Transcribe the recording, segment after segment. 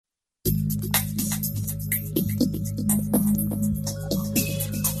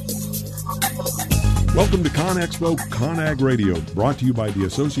Welcome to ConExpo ConAg Radio, brought to you by the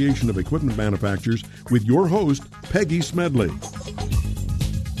Association of Equipment Manufacturers with your host, Peggy Smedley.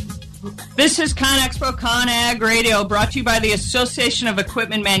 This is ConExpo ConAg Radio, brought to you by the Association of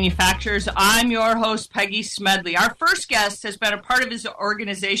Equipment Manufacturers. I'm your host, Peggy Smedley. Our first guest has been a part of his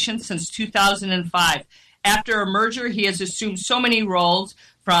organization since 2005. After a merger, he has assumed so many roles,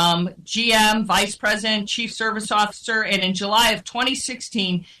 from GM, Vice President, Chief Service Officer, and in July of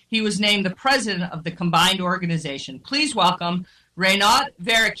 2016, he was named the President of the combined organization. Please welcome Renaud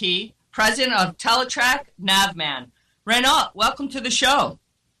Verrecke, President of Teletrac Navman. Renaud, welcome to the show.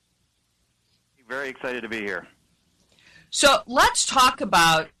 Very excited to be here. So let's talk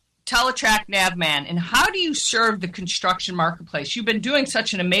about Teletrac Navman and how do you serve the construction marketplace? You've been doing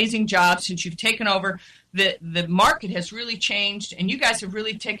such an amazing job since you've taken over. The market has really changed, and you guys have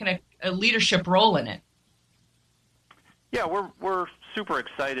really taken a leadership role in it. Yeah, we're super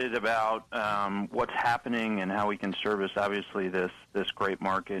excited about what's happening and how we can service, obviously, this great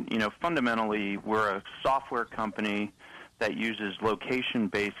market. You know, fundamentally, we're a software company that uses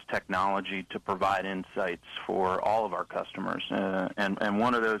location-based technology to provide insights for all of our customers. And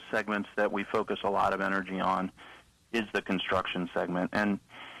one of those segments that we focus a lot of energy on is the construction segment. And,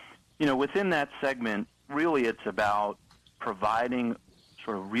 you know, within that segment, really it's about providing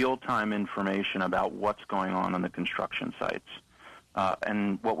sort of real-time information about what's going on the construction sites.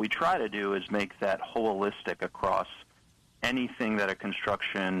 And what we try to do is make that holistic across anything that a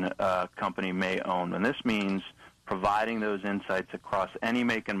construction company may own. And this means providing those insights across any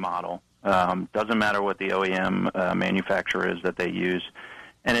make and model. Doesn't matter what the OEM manufacturer is that they use.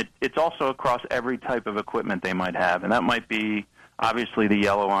 And it's also across every type of equipment they might have. And that might be obviously the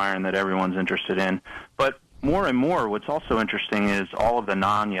yellow iron that everyone's interested in. But more and more, what's also interesting is all of the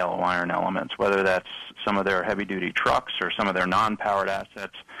non-yellow iron elements, whether that's some of their heavy-duty trucks or some of their non-powered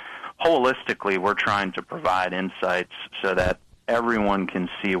assets. Holistically, we're trying to provide insights so that everyone can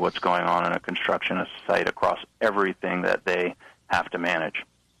see what's going on in a construction site across everything that they have to manage.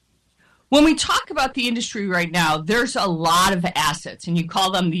 When we talk about the industry right now, there's a lot of assets, and you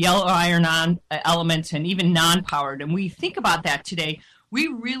call them the yellow iron elements and even non-powered. And we think about that today, we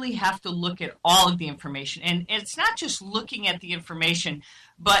really have to look at all of the information. And it's not just looking at the information,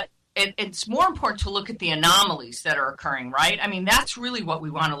 but it's more important to look at the anomalies that are occurring, right? I mean, that's really what we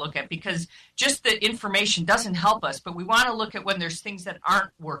want to look at, because just the information doesn't help us, but we want to look at when there's things that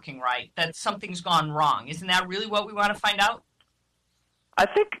aren't working right, that something's gone wrong. Isn't that really what we want to find out? I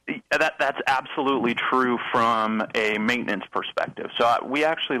think that's absolutely true from a maintenance perspective. So we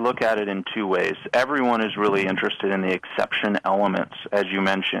actually look at it in two ways. Everyone is really interested in the exception elements, as you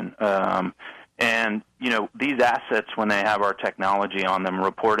mentioned. And, you know, these assets, when they have our technology on them,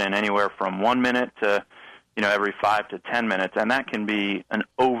 report in anywhere from 1 minute to, you know, every 5 to 10 minutes, and that can be an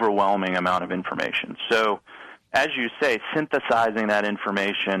overwhelming amount of information. So, as you say, synthesizing that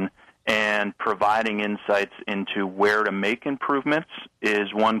information and providing insights into where to make improvements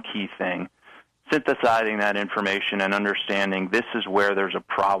is one key thing. Synthesizing that information and understanding this is where there's a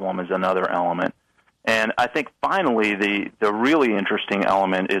problem is another element. And I think finally the really interesting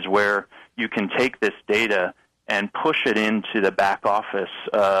element is where you can take this data and push it into the back office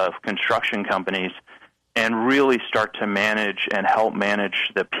of construction companies and really start to manage and help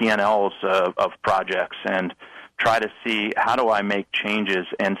manage the P&Ls of projects and try to see how do I make changes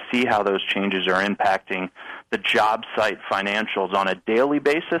and see how those changes are impacting the job site financials on a daily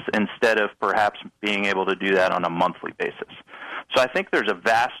basis instead of perhaps being able to do that on a monthly basis. So I think there's a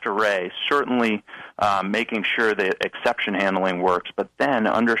vast array, certainly making sure that exception handling works, but then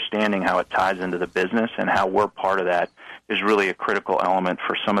understanding how it ties into the business and how we're part of that is really a critical element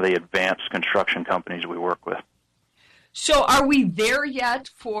for some of the advanced construction companies we work with. So are we there yet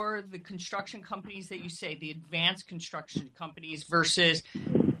for the construction companies that you say, the advanced construction companies versus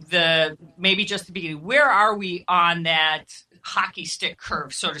the maybe just the beginning? Where are we on that hockey stick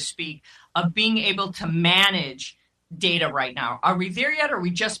curve, so to speak, of being able to manage data right now? Are we there yet, or are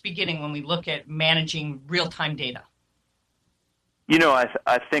we just beginning when we look at managing real-time data? You know,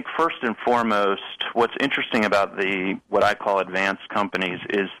 I think first and foremost, what's interesting about what I call advanced companies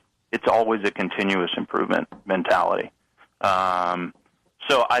is it's always a continuous improvement mentality.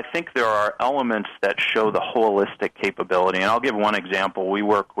 So I think there are elements that show the holistic capability, and I'll give one example. We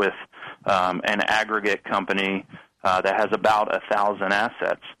work with an aggregate company that has about 1,000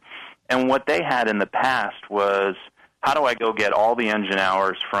 assets, and what they had in the past was, how do I go get all the engine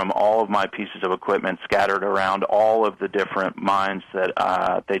hours from all of my pieces of equipment scattered around all of the different mines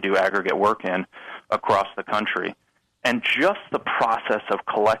that they do aggregate work in across the country? And just the process of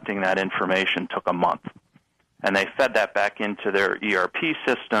collecting that information took a month. And they fed that back into their ERP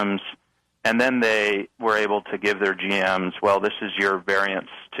systems, and then they were able to give their GMs, well, this is your variance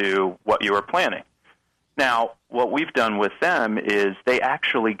to what you were planning. Now, what we've done with them is they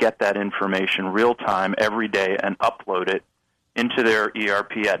actually get that information real time every day and upload it into their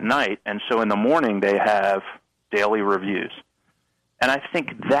ERP at night. And so in the morning, they have daily reviews. And I think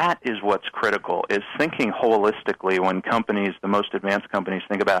that is what's critical, is thinking holistically when companies, the most advanced companies,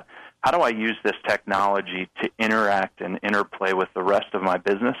 think about how do I use this technology to interact and interplay with the rest of my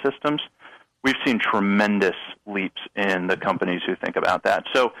business systems. We've seen tremendous leaps in the companies who think about that.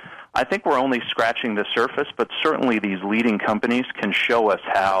 So I think we're only scratching the surface, but certainly these leading companies can show us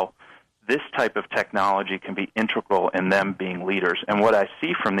how this type of technology can be integral in them being leaders. And what I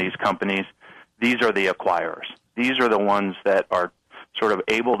see from these companies, these are the acquirers. These are the ones that are sort of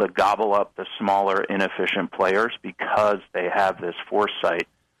able to gobble up the smaller, inefficient players because they have this foresight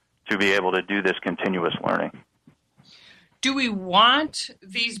to be able to do this continuous learning. Do we want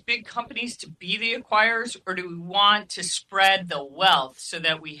these big companies to be the acquirers, or do we want to spread the wealth so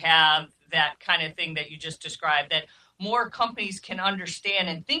that we have that kind of thing that you just described, that more companies can understand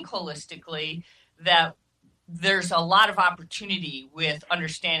and think holistically, that there's a lot of opportunity with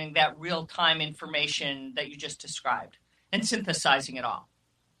understanding that real-time information that you just described and synthesizing it all?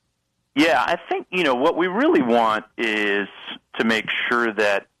 Yeah, I think, what we really want is to make sure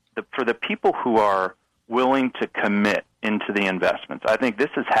that for the people who are willing to commit into the investments, I think this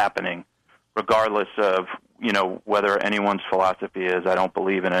is happening regardless of, whether anyone's philosophy is, I don't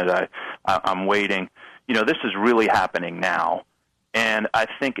believe in it, I'm waiting. This is really happening now. And I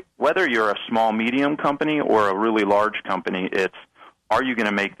think whether you're a small, medium company or a really large company, it's, are you going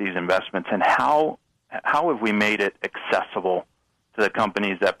to make these investments, and how have we made it accessible to the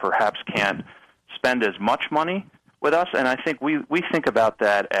companies that perhaps can't spend as much money with us? And I think we think about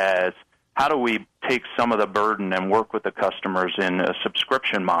that as, how do we take some of the burden and work with the customers in a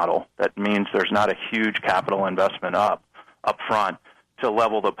subscription model that means there's not a huge capital investment up front to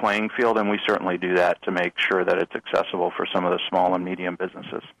level the playing field, and we certainly do that to make sure that it's accessible for some of the small and medium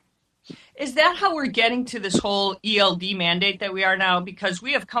businesses. Is that how we're getting to this whole ELD mandate that we are now? Because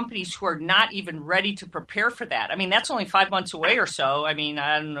we have companies who are not even ready to prepare for that. I mean, that's only 5 months away or so. I mean,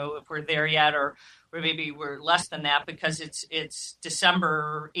 I don't know if we're there yet, or maybe we're less than that, because it's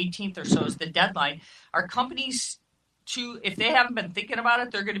December 18th or so is the deadline. Are companies, if they haven't been thinking about it,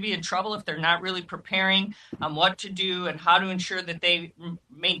 they're going to be in trouble if they're not really preparing on what to do and how to ensure that they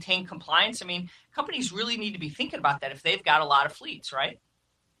maintain compliance? I mean, companies really need to be thinking about that if they've got a lot of fleets, right?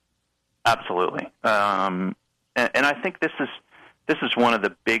 Absolutely. And I think this is one of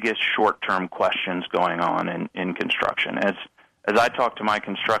the biggest short-term questions going on in construction. As I talk to my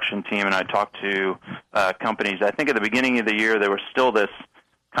construction team and I talk to companies, I think at the beginning of the year there was still this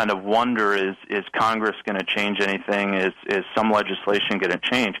kind of wonder, is Congress going to change anything? Is some legislation going to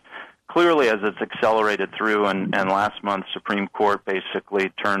change? Clearly, as it's accelerated through, and last month Supreme Court basically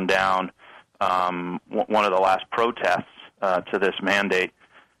turned down one of the last protests to this mandate.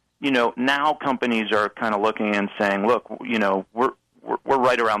 Now companies are kind of looking and saying, look, we're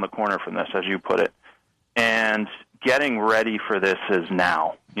right around the corner from this, as you put it. And getting ready for this is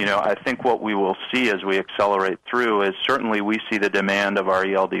now. I think what we will see as we accelerate through is certainly we see the demand of our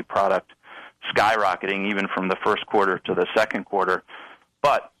ELD product skyrocketing even from the first quarter to the second quarter.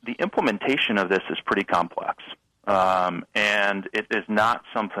 But the implementation of this is pretty complex. And it is not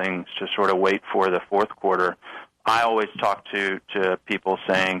something to sort of wait for the fourth quarter. I always talk to people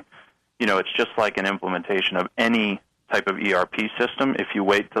saying, it's just like an implementation of any type of ERP system. If you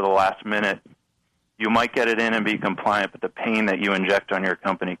wait to the last minute, you might get it in and be compliant, but the pain that you inject on your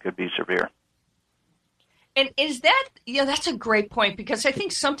company could be severe. And that's a great point, because I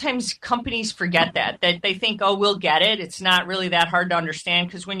think sometimes companies forget that they think, oh, we'll get it. It's not really that hard to understand,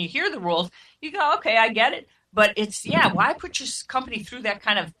 because when you hear the rules, you go, okay, I get it. But why put your company through that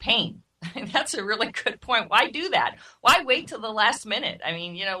kind of pain? That's a really good point. Why do that? Why wait till the last minute? I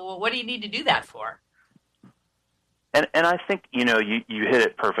mean, what do you need to do that for? And I think, you hit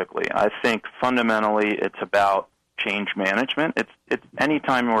it perfectly. I think fundamentally it's about change management. It's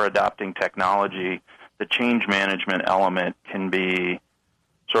anytime we're adopting technology, the change management element can be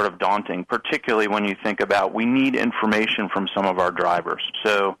sort of daunting, particularly when you think about we need information from some of our drivers.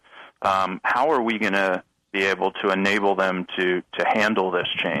 So how are we going to be able to enable them to handle this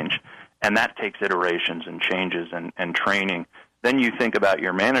change? And that takes iterations and changes and training. Then you think about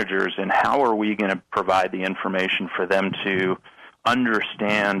your managers and how are we going to provide the information for them to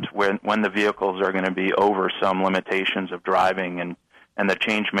understand when the vehicles are going to be over some limitations of driving, and the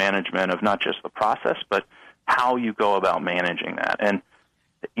change management of not just the process, but how you go about managing that. And,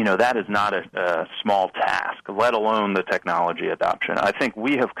 that is not a small task, let alone the technology adoption. I think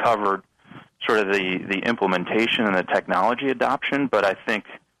we have covered sort of the implementation and the technology adoption, but I think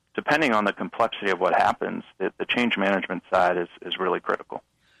depending on the complexity of what happens, the change management side is really critical.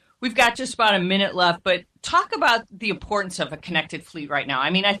 We've got just about a minute left, but talk about the importance of a connected fleet right now. I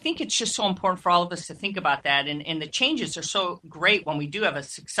mean, I think it's just so important for all of us to think about that, and the changes are so great when we do have a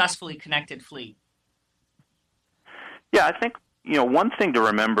successfully connected fleet. Yeah, I think one thing to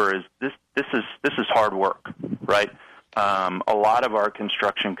remember is this is hard work, right? A lot of our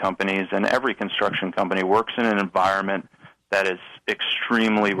construction companies, and every construction company, works in an environment that is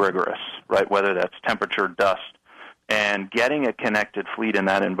extremely rigorous, right? Whether that's temperature, dust, and getting a connected fleet in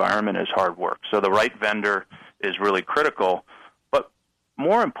that environment is hard work. So the right vendor is really critical. But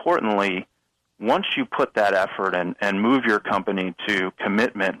more importantly, once you put that effort and move your company to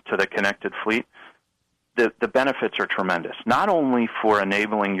commitment to the connected fleet, the benefits are tremendous, not only for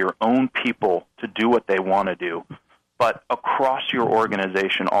enabling your own people to do what they want to do, but across your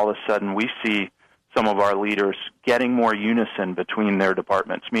organization, all of a sudden we see some of our leaders getting more unison between their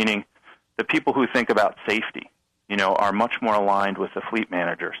departments, meaning the people who think about safety, are much more aligned with the fleet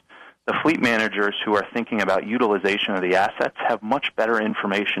managers. The fleet managers who are thinking about utilization of the assets have much better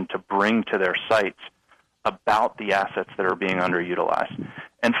information to bring to their sites about the assets that are being underutilized.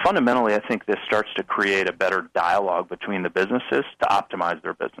 And fundamentally, I think this starts to create a better dialogue between the businesses to optimize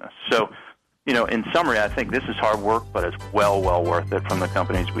their business. So, in summary, I think this is hard work, but it's well worth it from the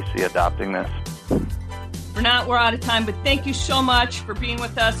companies we see adopting this. Renat, we're out of time, but thank you so much for being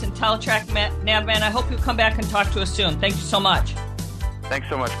with us in Teletrac Navman. I hope you'll come back and talk to us soon. Thank you so much. Thanks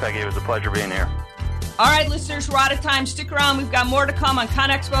so much, Peggy. It was a pleasure being here. All right, listeners, we're out of time. Stick around. We've got more to come on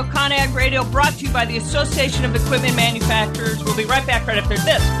ConExpo ConAg Radio, brought to you by the Association of Equipment Manufacturers. We'll be right back right after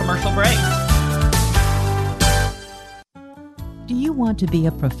this commercial break. Do you want to be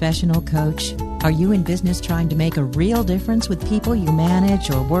a professional coach? Are you in business trying to make a real difference with people you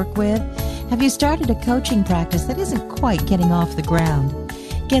manage or work with? Have you started a coaching practice that isn't quite getting off the ground?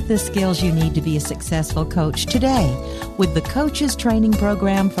 Get the skills you need to be a successful coach today with the Coaches Training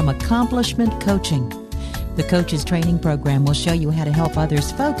Program from Accomplishment Coaching. The Coaches Training Program will show you how to help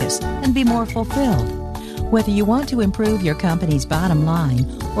others focus and be more fulfilled. Whether you want to improve your company's bottom line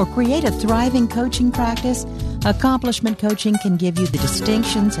or create a thriving coaching practice, Accomplishment Coaching can give you the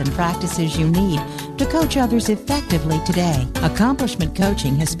distinctions and practices you need to coach others effectively today. Accomplishment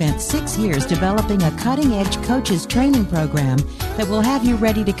Coaching has spent 6 years developing a cutting-edge coaches training program that will have you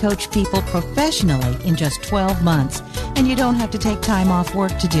ready to coach people professionally in just 12 months, and you don't have to take time off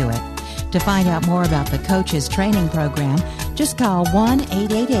work to do it. To find out more about the Coaches Training Program, just call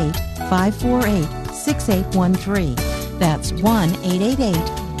 1-888-548-6813. That's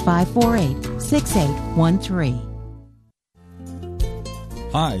 1-888-548-6813.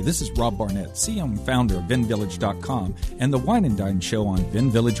 Hi, this is Rob Barnett, CEO and founder of VinVillage.com and the Wine and Dine Show on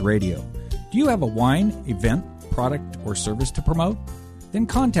VinVillage Radio. Do you have a wine, event, product, or service to promote? Then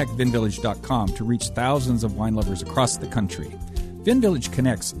contact VinVillage.com to reach thousands of wine lovers across the country. VinVillage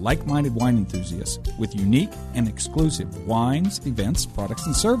connects like-minded wine enthusiasts with unique and exclusive wines, events, products,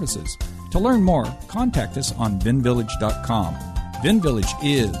 and services. To learn more, contact us on VinVillage.com. VinVillage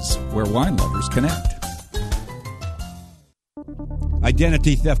is where wine lovers connect.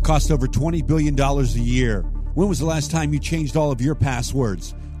 Identity theft costs over $20 billion a year. When was the last time you changed all of your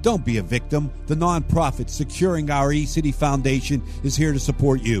passwords? Don't be a victim. The nonprofit Securing Our eCity Foundation is here to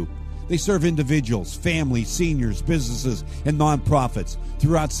support you. They serve individuals, families, seniors, businesses, and nonprofits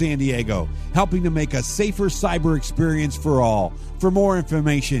throughout San Diego, helping to make a safer cyber experience for all. For more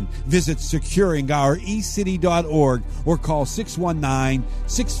information, visit securingourecity.org or call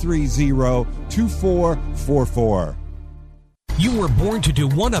 619-630-2444. You were born to do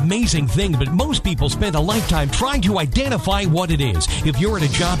one amazing thing, but most people spend a lifetime trying to identify what it is. If you're at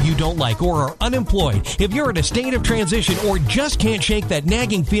a job you don't like or are unemployed, if you're in a state of transition or just can't shake that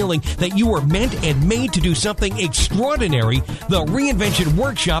nagging feeling that you were meant and made to do something extraordinary, the Reinvention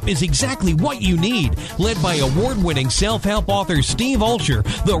Workshop is exactly what you need. Led by award-winning self-help author Steve Olsher,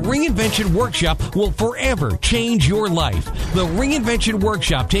 the Reinvention Workshop will forever change your life. The Reinvention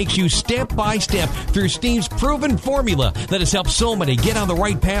Workshop takes you step by step through Steve's proven formula that has helped so many get on the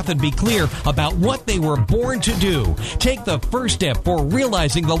right path and be clear about what they were born to do. Take the first step for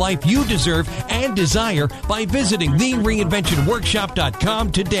realizing the life you deserve and desire by visiting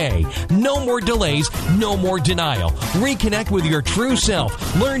TheReinventionWorkshop.com today. No more delays, no more denial. Reconnect with your true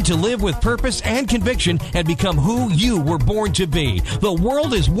self. Learn to live with purpose and conviction and become who you were born to be. The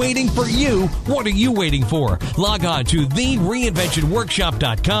world is waiting for you. What are you waiting for? Log on to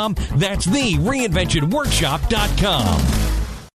TheReinventionWorkshop.com. That's TheReinventionWorkshop.com.